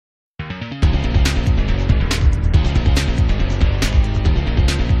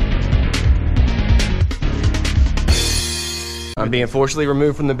I'm being forcibly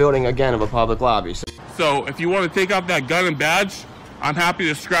removed from the building again of a public lobby. So if you want to take out that gun and badge, I'm happy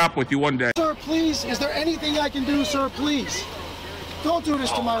to scrap with you one day. Sir, please, is there anything I can do, sir, please? Don't do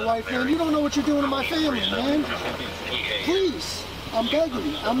this to my wife, man. You don't know what you're doing to my family, man. Please, I'm begging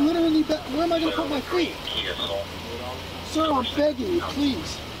you. I'm literally where am I going to put my feet? Sir, I'm begging you,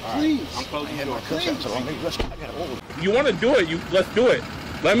 please. Please. Please. You want to do it, let's do it.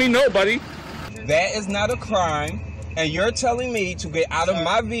 Let me know, buddy. That is not a crime, and you're telling me to get out of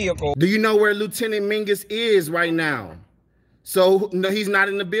my vehicle. Do you know where Lieutenant Mingus is right now? So, no, he's not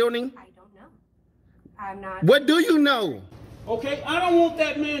in the building? I don't know. I'm not. What do you know? Okay, I don't want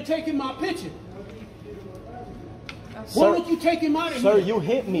that man taking my picture. Why don't you take him out of here? Sir, you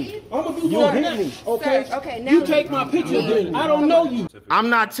hit me. I'm gonna do You that hit next, me. okay? Sir, okay, now you take my picture then. I don't know you. I'm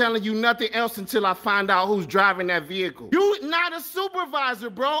not telling you nothing else until I find out who's driving that vehicle. You not a supervisor,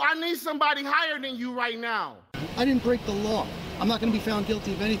 bro. I need somebody higher than you right now. I didn't break the law. I'm not going to be found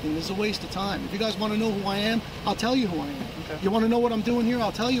guilty of anything. This is a waste of time. If you guys want to know who I am, I'll tell you who I am. Okay. You want to know what I'm doing here?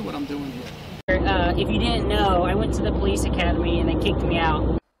 I'll tell you what I'm doing here. If you didn't know, I went to the police academy and they kicked me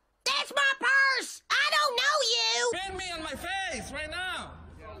out. That's my purse! I don't know you! Spit me on my face right now.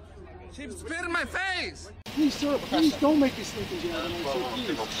 She spit in my face. Please, sir, please don't make me sleep in jail tonight,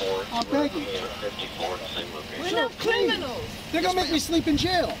 sir, please. I'm begging. We're not criminals! They're going to make me sleep in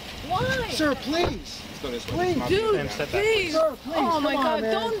jail. Why? Sir, please. Please. Dude, please! Sir, please, Oh my come God, on,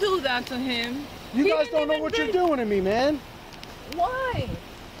 man. don't do that to him! You He guys didn't don't know even what you're bring- doing to me, man. Why?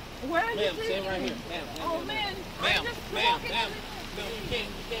 Where are you Ma'am, taking stay right me? here. Ma'am, Oh man, ma'am, I'm just ma'am, walking. ma'am. No, you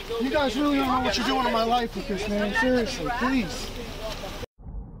can't go. You guys really don't know what you're doing in my life with this, man. Seriously, please.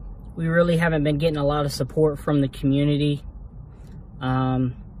 We really haven't been getting a lot of support from the community.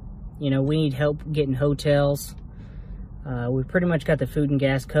 You know, we need help getting hotels. We pretty much got the food and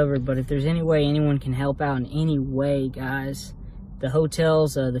gas covered, but if there's any way anyone can help out in any way, guys, the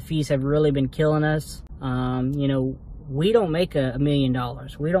hotels, the fees have really been killing us. You know, we don't make $1 million.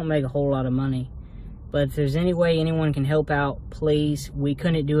 We don't make a whole lot of money. But if there's any way anyone can help out, please. We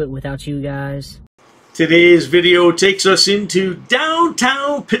couldn't do it without you guys. Today's video takes us into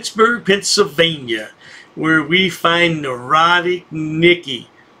downtown Pittsburgh, Pennsylvania, where we find Neurotic Nicky.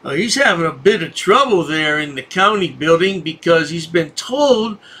 He's having a bit of trouble there in the county building because he's been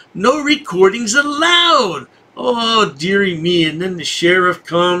told no recordings allowed. Oh, dearie me. And then the sheriff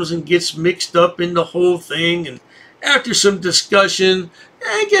comes and gets mixed up in the whole thing. And after some discussion,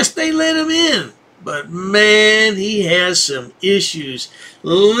 I guess they let him in. But man, he has some issues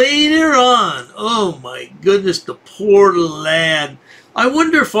later on. Oh my goodness, the poor lad. I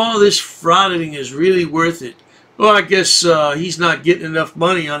wonder if all this frauding is really worth it. Well, I guess he's not getting enough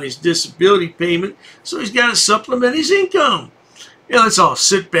money on his disability payment, so he's got to supplement his income. Yeah, let's all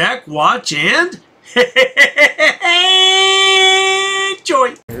sit back, watch, and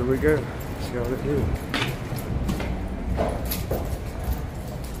enjoy. Here we go. See how they do.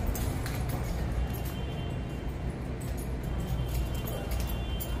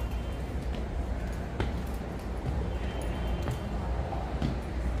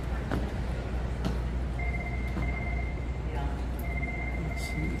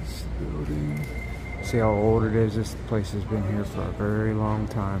 See how old it is. This place has been here for a very long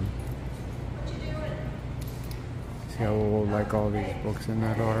time. See how old like all these books in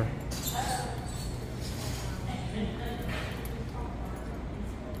that are.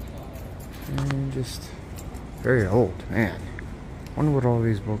 And just very old, man. Wonder what all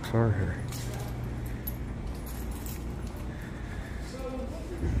these books are here.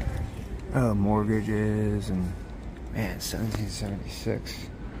 Mortgages and man, 1776.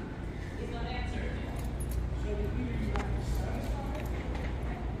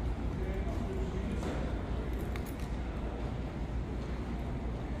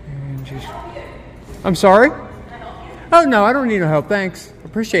 And just, I'm sorry? Oh no, I don't need no help, thanks.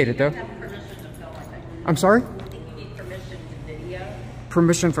 Appreciate it though. I'm sorry? I think you need permission to video.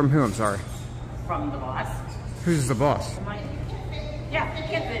 Permission from who, I'm sorry? From the boss. Who's the boss? Yeah, you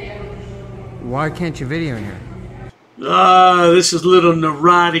can video. Why can't you video in here? This is little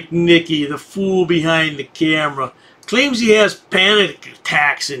Neurotic Nicky, the fool behind the camera. Claims he has panic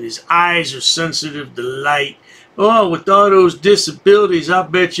attacks and his eyes are sensitive to light. Oh, with all those disabilities, I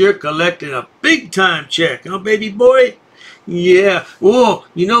bet you're collecting a big-time check, huh, baby boy? Yeah. Oh,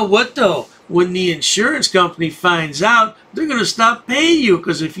 you know what, though? When the insurance company finds out, they're going to stop paying you,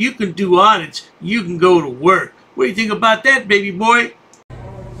 because if you can do audits, you can go to work. What do you think about that, baby boy?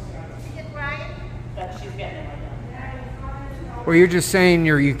 Well, you're just saying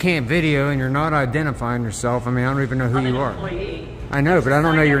you can't video and you're not identifying yourself. I mean, I don't even know who you are. I know, but I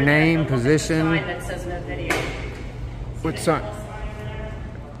don't know your name, position. That says no video. What sign?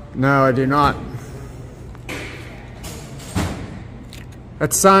 No, I do not.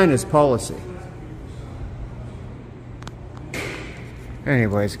 That sign is policy.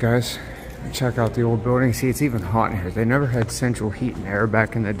 Anyways, guys, check out the old building. See, it's even hot in here. They never had central heat and air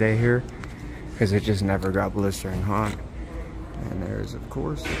back in the day here because it just never got blistering hot. And there's, of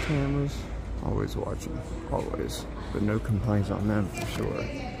course, the cameras. Always watching, always. But no complaints on them for sure.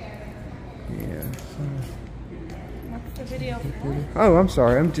 Yeah. What's the video for? Oh, I'm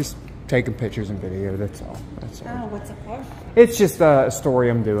sorry. I'm just taking pictures and video. That's all. That's all. Oh, what's it for? It's just a story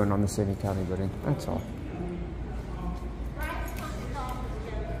I'm doing on the city county building. That's all.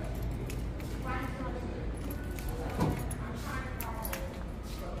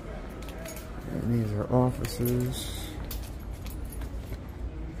 And these are offices.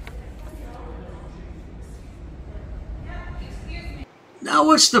 Now,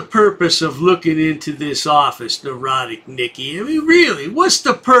 what's the purpose of looking into this office, Neurotic Nicky? I mean, really, what's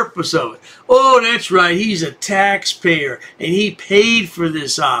the purpose of it? Oh, that's right, he's a taxpayer, and he paid for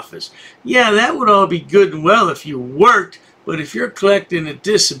this office. Yeah, that would all be good and well if you worked, but if you're collecting a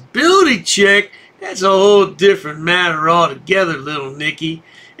disability check, that's a whole different matter altogether, little Nicky.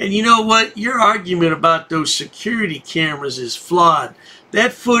 And you know what? Your argument about those security cameras is flawed.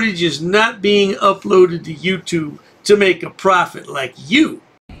 That footage is not being uploaded to YouTube to make a profit like you.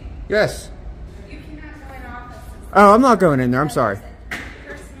 Yes. You cannot go in offices. Oh, I'm not going in there. I'm sorry.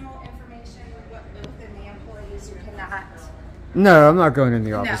 Personal information within the employees, you cannot. No, I'm not going in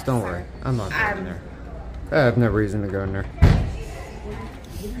the office. No, don't sir. worry. I'm not going in there. I have no reason to go in there.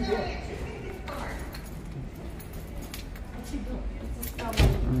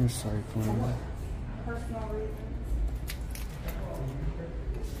 I'm sorry, Clem. Personal reasons.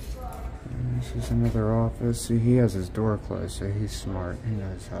 This is another office. See, he has his door closed, so he's smart. He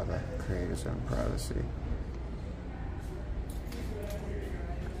knows how to create his own privacy.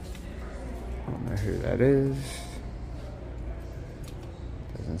 I don't know who that is.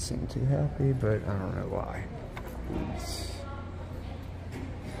 Doesn't seem too happy, but I don't know why.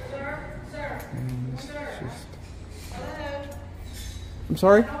 I'm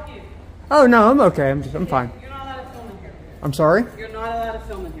sorry? Oh no, I'm okay. I'm fine. You're not allowed to film in here. I'm sorry? You're not allowed to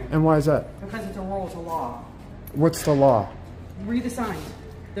film in here. And why is that? Because it's a rule, it's a law. What's the law? Read the signs.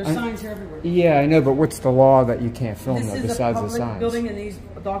 There's signs here everywhere. Yeah, I know, but what's the law that you can't film though, This is a besides the public signs? building, and these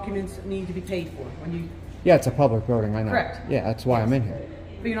documents need to be paid for when you. Yeah, it's a public building, I know. Correct. Yeah, that's why I'm in here.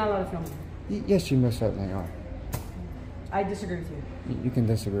 But you're not allowed to film. Yes, you most certainly are. I disagree with you. You can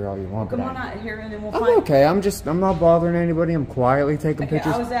disagree all you want, Come but on out here, and then we'll I'm find. okay. I'm not bothering anybody. I'm quietly taking Okay,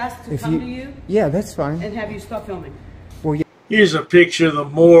 pictures. I was asked to If come to you. Yeah, that's fine. And have you stop filming. Well, yeah. Here's a picture of the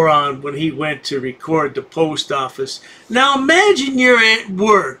moron when he went to record the post office. Now imagine you're at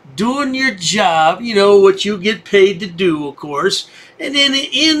work, doing your job, you know, what you get paid to do, of course, and then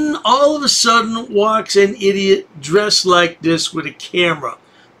in all of a sudden walks an idiot dressed like this with a camera.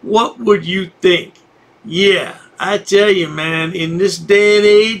 What would you think? Yeah, I tell you, man, in this day and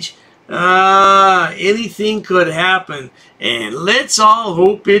age, anything could happen, and let's all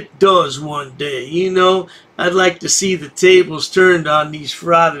hope it does one day. You know, I'd like to see the tables turned on these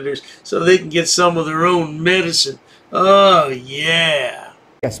frauditors so they can get some of their own medicine. Oh, yeah.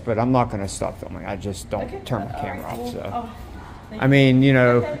 Yes, but I'm not going to stop filming. I just don't turn my camera Right, off. So, well, I mean, you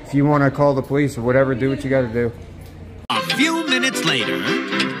know, if you want to call the police or whatever, do what you got to do. A few minutes later.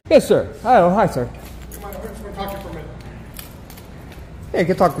 Yes, sir. Oh, hi, sir. Yeah, you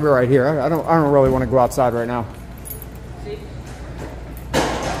can talk to me right here. I don't really want to go outside right now.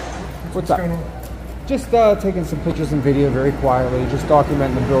 What's up? Just taking some pictures and video very quietly, just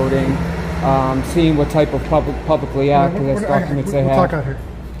documenting the building, seeing what type of publicly access documents they have. We'll talk out here.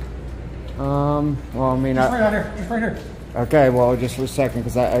 Well, I mean, Just right out here. Just right here. Okay, well, just for a second,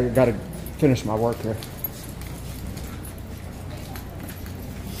 because I got to finish my work here.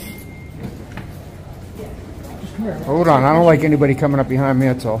 Hold on, I don't like anybody coming up behind me,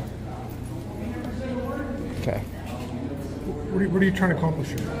 that's all. Okay. What are you trying to accomplish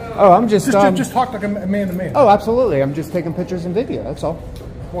here? Oh, I'm just Just talk like a man to man. Oh, absolutely. I'm just taking pictures and video, that's all.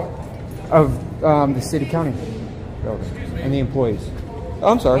 What? Of the city county building and the employees.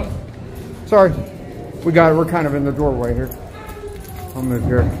 Oh, I'm sorry. Sorry. We're kind of in the doorway here. I'll move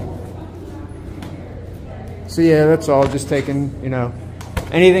here. So yeah, that's all. Just taking, you know,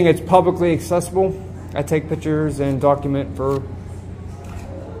 anything that's publicly accessible. I take pictures and document for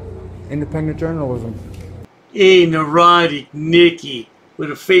independent journalism. Hey, Neurotic Nicky.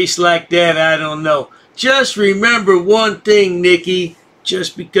 With a face like that, I don't know. Just remember one thing, Nicky.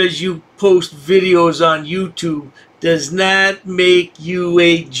 Just because you post videos on YouTube does not make you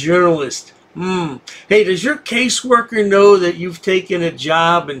a journalist. Hey, does your caseworker know that you've taken a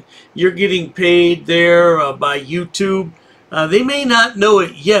job and you're getting paid there by YouTube? They may not know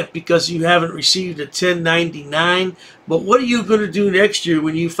it yet because you haven't received a 1099, but what are you going to do next year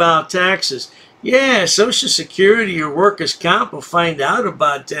when you file taxes? Yeah, Social Security or Workers' Comp will find out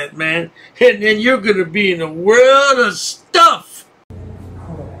about that, man, and then you're going to be in a world of stuff.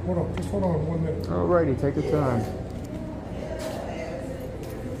 Hold on, just hold on 1 minute. Alrighty, take your time.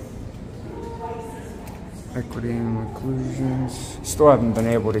 Equity and inclusions. Still haven't been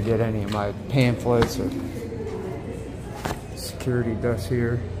able to get any of my pamphlets or security dust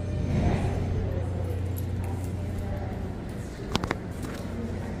here.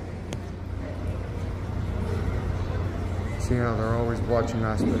 See how they're always watching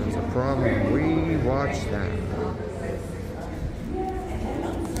us, but it's a problem when we watch them.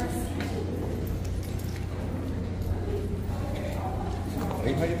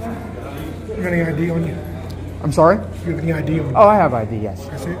 You have any ID on you? I'm sorry? You have any ID on you? Oh, I have ID, yes.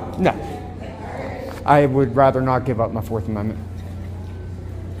 I see it? No. I would rather not give up my Fourth Amendment.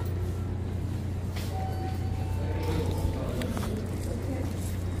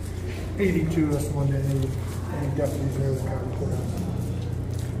 $82 us one day, any deputies there that got reported.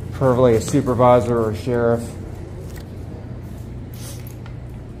 Preferably a supervisor or a sheriff.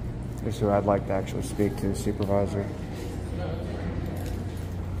 Is who I'd like to actually speak to, a supervisor.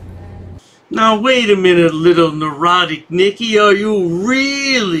 Now, wait a minute, little neurotic Nicky. Are you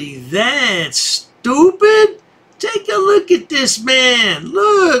really that stupid? Take a look at this man.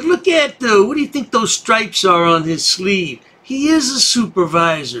 Look at what do you think those stripes are on his sleeve? He is a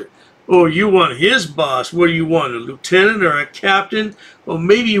supervisor. Or you want his boss. What do you want, a lieutenant or a captain? Or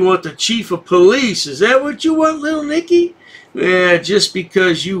maybe you want the chief of police. Is that what you want, little Nicky? Yeah, just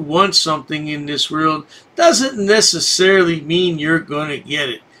because you want something in this world doesn't necessarily mean you're going to get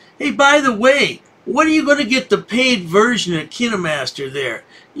it. Hey, by the way, when are you going to get the paid version of KineMaster there?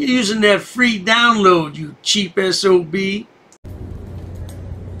 You're using that free download, you cheap SOB.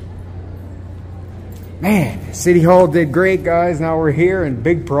 Man, City Hall did great, guys. Now we're here and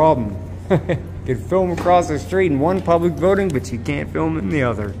big problem. You can film across the street in one public building, but you can't film in the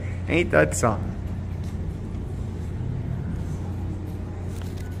other. Ain't that something?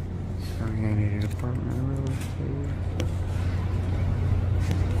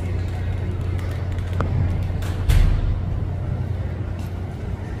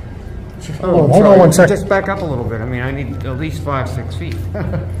 Oh, hold on 1 second. Just back up a little bit. I mean, I need at least 5-6 feet.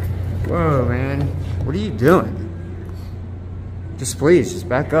 Whoa, man. What are you doing? Just please, just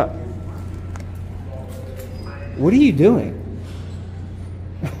back up. What are you doing?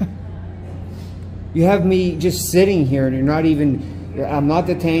 You have me just sitting here and you're not even... I'm not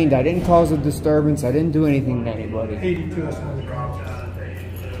detained. I didn't cause a disturbance. I didn't do anything to anybody. 82 us on the car.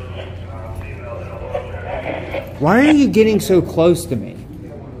 Why are you getting so close to me?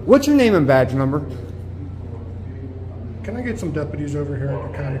 What's your name and badge number? Can I get some deputies over here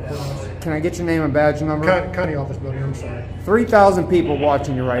at the county courthouse? Can I get your name and badge number? County office building, I'm sorry. 3,000 people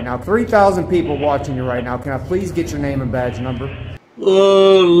watching you right now. 3,000 people watching you right now. Can I please get your name and badge number?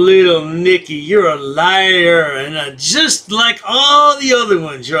 Oh, little Nicky, you're a liar, and just like all the other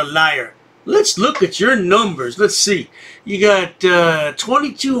ones, you're a liar. Let's look at your numbers. Let's see. You got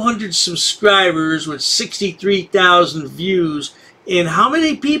 2,200 subscribers with 63,000 views. And how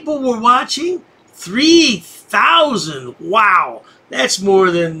many people were watching? 3,000. Wow. That's more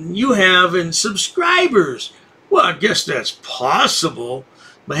than you have in subscribers. Well, I guess that's possible.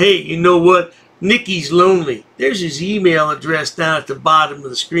 But hey, you know what? Nicky's lonely. There's his email address down at the bottom of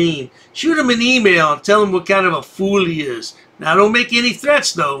the screen. Shoot him an email and tell him what kind of a fool he is. Now, don't make any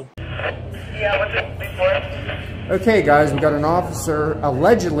threats, though. Okay, guys, we got an officer,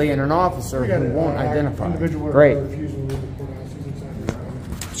 allegedly an officer who won't identify. Great.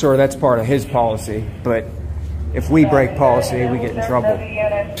 Sure, that's part of his policy, but if we break policy, we get in trouble.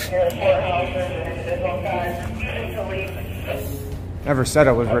 Never said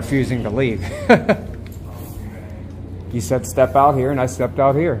I was refusing to leave. You said step out here, and I stepped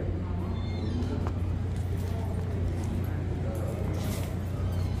out here.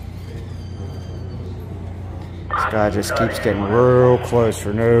 This guy just keeps getting real close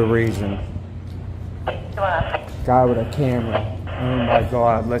for no reason. Guy with a camera. Oh my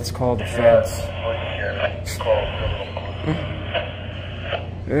God, let's call the feds.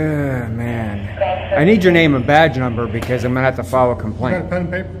 Oh, man. I need your name and badge number because I'm going to have to file a complaint. You got a pen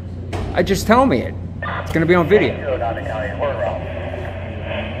and paper? Just tell me it. It's going to be on video.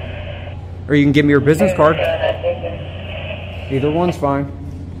 Or you can give me your business card. Either one's fine.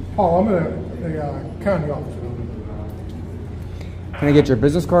 Oh, I'm in the county office. Can I get your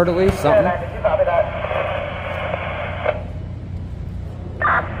business card at least? Something?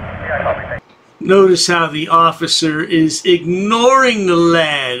 Notice how the officer is ignoring the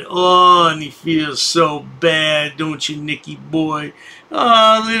lad. Oh, and he feels so bad, don't you, Nicky boy?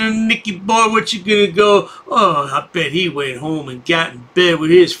 Oh, little Nicky boy, what you gonna go? Oh, I bet he went home and got in bed with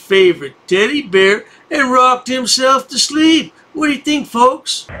his favorite teddy bear and rocked himself to sleep. What do you think,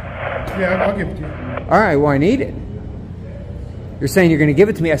 folks? Yeah, I'll give it to you. All right, well, I need it. You're saying you're going to give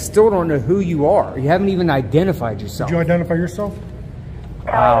it to me. I still don't know who you are. You haven't even identified yourself. Did you identify yourself?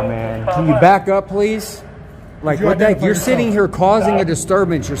 Oh, man. Can you back up, please? Like, what the heck? You're sitting here causing a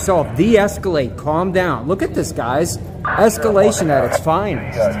disturbance yourself. De-escalate. Calm down. Look at this, guys. Escalation at its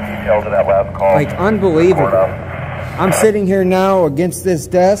finest. Like, unbelievable. I'm sitting here now against this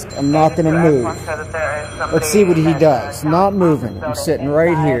desk. I'm not going to move. Let's see what he does. Not moving. I'm sitting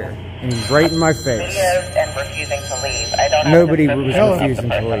right here. And he's right in my face. Nobody was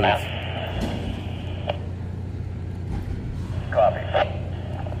refusing to leave.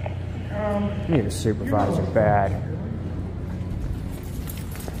 I need a supervisor bad.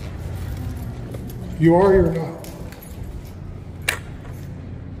 You are or not?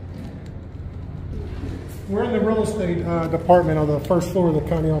 We're in the real estate department on the first floor of the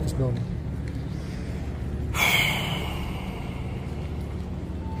county office building.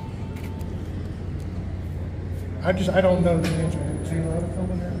 I don't know the answer. Is there another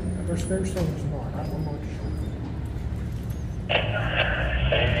film in there? There's still there's not. I'm not sure.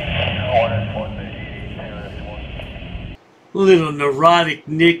 Little neurotic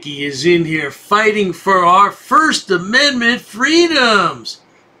Nicky is in here fighting for our First Amendment freedoms.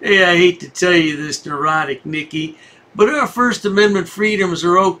 Hey, I hate to tell you this, neurotic Nicky, but our First Amendment freedoms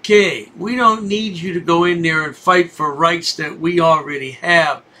are okay. We don't need you to go in there and fight for rights that we already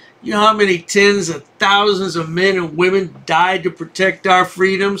have. You know how many tens of thousands of men and women died to protect our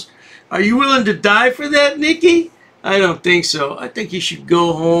freedoms? Are you willing to die for that, Nicky? I don't think so. I think you should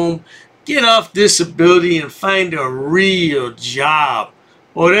go home, get off disability, and find a real job.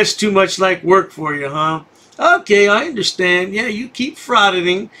 Oh, that's too much like work for you, huh? Okay, I understand. Yeah, you keep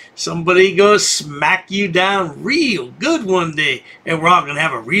frauditing. Somebody gonna smack you down real good one day, and we're all gonna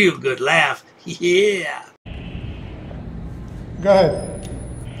have a real good laugh. Yeah. Go ahead.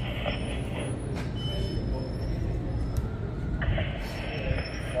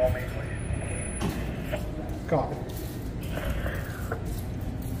 Copy.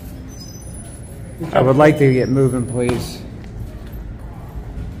 I would like to get moving, please.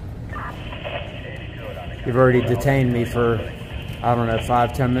 You've already detained me for, I don't know,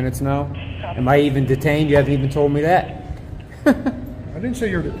 5-10 minutes now. Am I even detained? You haven't even told me that. I didn't say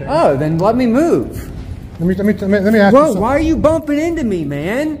you're detained. Oh, then let me move. Let me ask you something. Why are you bumping into me,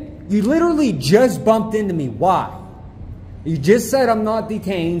 man? You literally just bumped into me. Why? You just said I'm not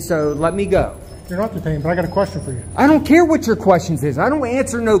detained, so let me go. You're not detained, but I got a question for you. I don't care what your questions is. I don't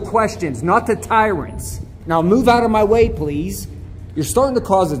answer no questions, not to tyrants. Now move out of my way, please. You're starting to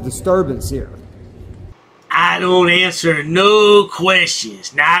cause a disturbance here. I don't answer no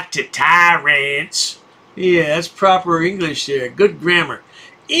questions, not to tyrants. Yeah, that's proper English there. Good grammar.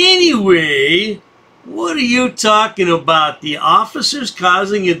 Anyway, what are you talking about? The officers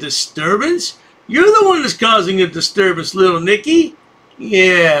causing a disturbance? You're the one that's causing a disturbance, little Nicky.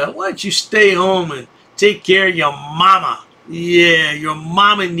 Yeah, why don't you stay home and take care of your mama? Yeah, your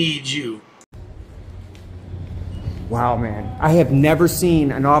mama needs you. Wow, man. I have never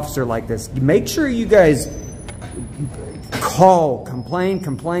seen an officer like this. Make sure you guys call, complain,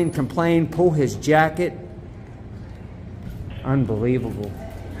 pull his jacket. Unbelievable.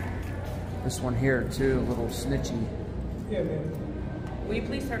 This one here, too, a little snitchy. Yeah, man. Will you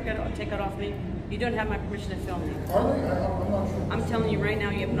please take it off me? You don't have my permission to film me. I'm telling you right now,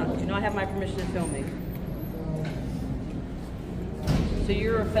 you do not have my permission to film me. So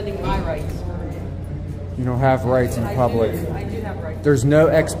you're offending my rights. You don't have rights in public. I do have rights. There's no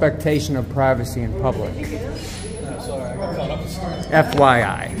expectation of privacy in public.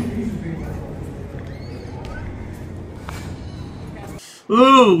 FYI.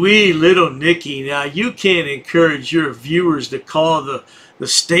 Ooh-wee, little Nicky. Now, you can't encourage your viewers to call the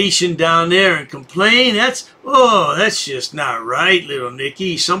station down there and complain. That's just not right, little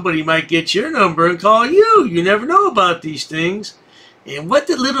Nicky. Somebody might get your number and call you. You never know about these things. And what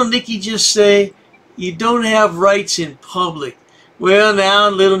did little Nicky just say? You don't have rights in public. Well, now,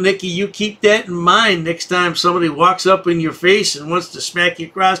 little Nicky, you keep that in mind next time somebody walks up in your face and wants to smack you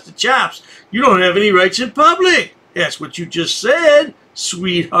across the chops. You don't have any rights in public. That's what you just said,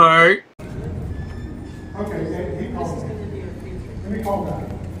 sweetheart. Okay, he called me. Let me call back.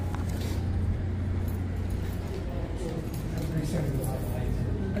 Okay,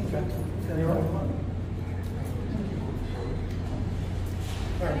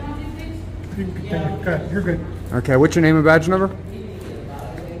 you're good. Okay, what's your name and badge number?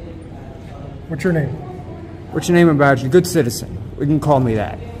 What's your name? What's your name and badge? Good citizen. You can call me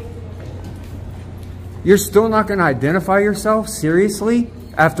that. You're still not going to identify yourself? Seriously?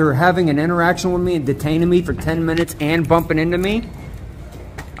 After having an interaction with me and detaining me for 10 minutes and bumping into me?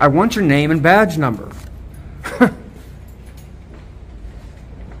 I want your name and badge number.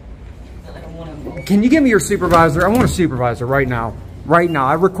 Can you give me your supervisor? I want a supervisor right now. Right now.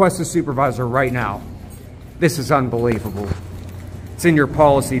 I request a supervisor right now. This is unbelievable. It's in your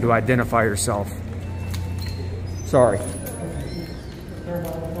policy to identify yourself. Sorry.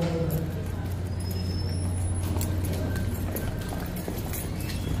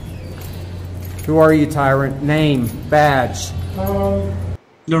 Who are you, tyrant? Name, badge.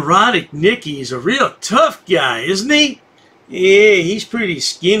 Neurotic Nicky is a real tough guy, isn't he? Yeah, he's pretty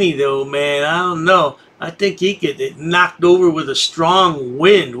skinny though, man. I don't know. I think he could get knocked over with a strong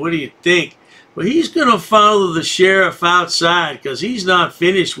wind. What do you think? But he's going to follow the sheriff outside because he's not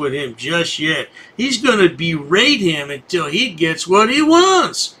finished with him just yet. He's going to berate him until he gets what he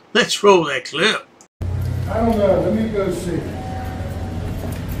wants. Let's roll that clip. I don't know. Let me go see.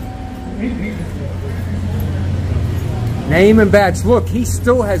 Name and badge. Look, he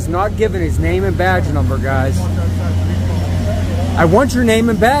still has not given his name and badge number, guys. I want your name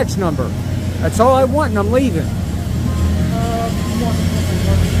and badge number. That's all I want, and I'm leaving.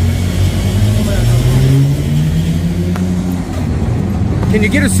 Can you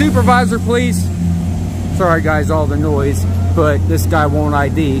get a supervisor, please? Sorry, guys, all the noise, but this guy won't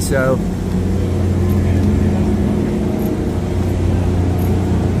ID, so...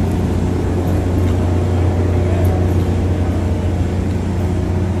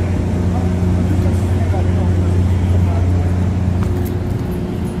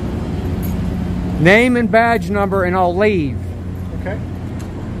 Name and badge number, and I'll leave. Okay.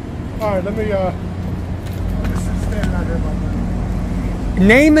 All right, let me just stand out here by my...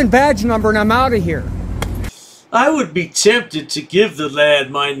 Name and badge number, and I'm out of here. I would be tempted to give the lad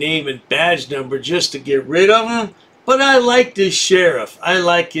my name and badge number just to get rid of him, but I like this sheriff. I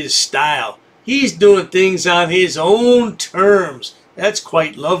like his style. He's doing things on his own terms. That's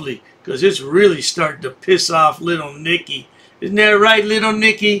quite lovely, because it's really starting to piss off little Nicky. Isn't that right, little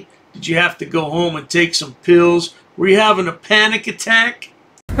Nicky? Did you have to go home and take some pills? Were you having a panic attack?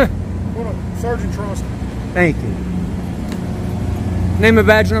 Hold on, Sergeant Trost. Thank you. Name and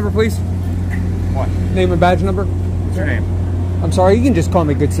badge number, please. What? Name and badge number. What's your name? I'm sorry, you can just call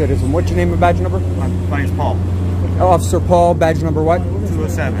me good citizen. What's your name and badge number? My name's Paul. Officer Paul, badge number what?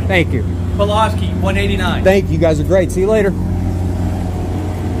 207. Thank you. Pulaski, 189. Thank you, you guys are great. See you later.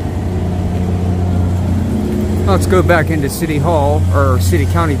 Let's go back into City Hall, or City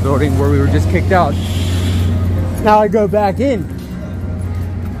County building, where we were just kicked out. Now I go back in.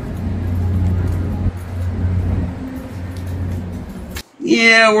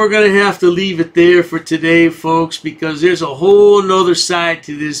 Yeah, we're going to have to leave it there for today, folks, because there's a whole nother side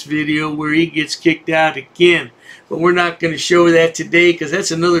to this video where he gets kicked out again. But we're not going to show that today because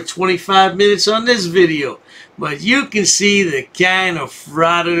that's another 25 minutes on this video. But you can see the kind of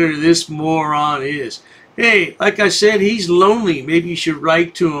frauditor this moron is. Hey, like I said, he's lonely. Maybe you should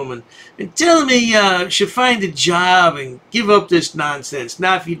write to him and tell him he should find a job and give up this nonsense.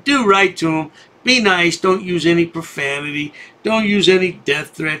 Now, if you do write to him, be nice. Don't use any profanity. Don't use any death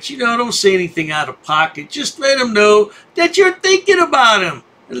threats. You know, don't say anything out of pocket. Just let him know that you're thinking about him.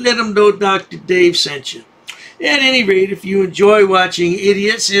 And let him know Dr. Dave sent you. At any rate, if you enjoy watching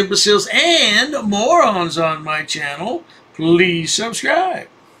idiots, imbeciles, and morons on my channel, please subscribe.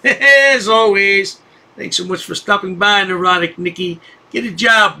 As always, thanks so much for stopping by, Neurotic Nicky. Get a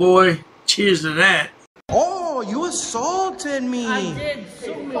job, boy. Cheers to that. Oh, you assaulted me. I did.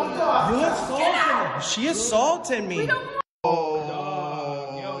 So many. You assaulted me. She assaulted me.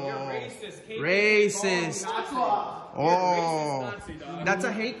 Oh, yo, you're racist. Racist. Oh, that's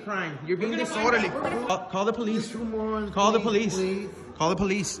a hate crime. You're being disorderly. Call the police. Call the police. Call the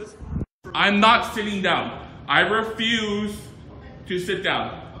police. I'm not sitting down. I refuse to sit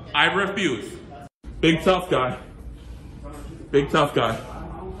down. I refuse. Big tough guy. Big tough guy.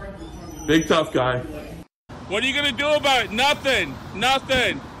 Big tough guy. What are you gonna do about it? Nothing.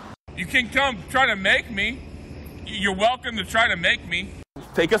 Nothing. You can come try to make me. You're welcome to try to make me.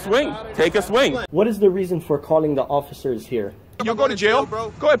 Take a swing. Take a swing. What is the reason for calling the officers here? You'll go to jail,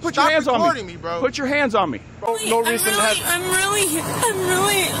 bro. Go ahead, put your hands on me. bro. Put your hands on me. No reason to have. I'm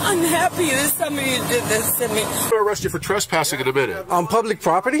really unhappy that somebody did this to me. I'm gonna arrest you for trespassing in a minute. On public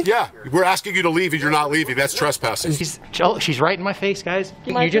property? Yeah, we're asking you to leave and you're not leaving. That's trespassing. She's right in my face, guys.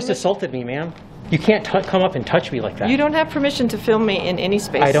 You just assaulted me, ma'am. You can't come up and touch me like that. You don't have permission to film me in any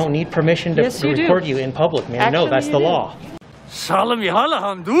space. I don't need permission to Yes, you do. record you in public, ma'am. No, that's the law. Salam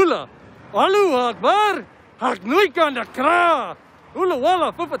alhamdulillah. Allahu akbar. Harknuikan da kra. Ula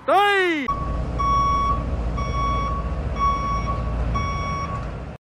wala fufatay.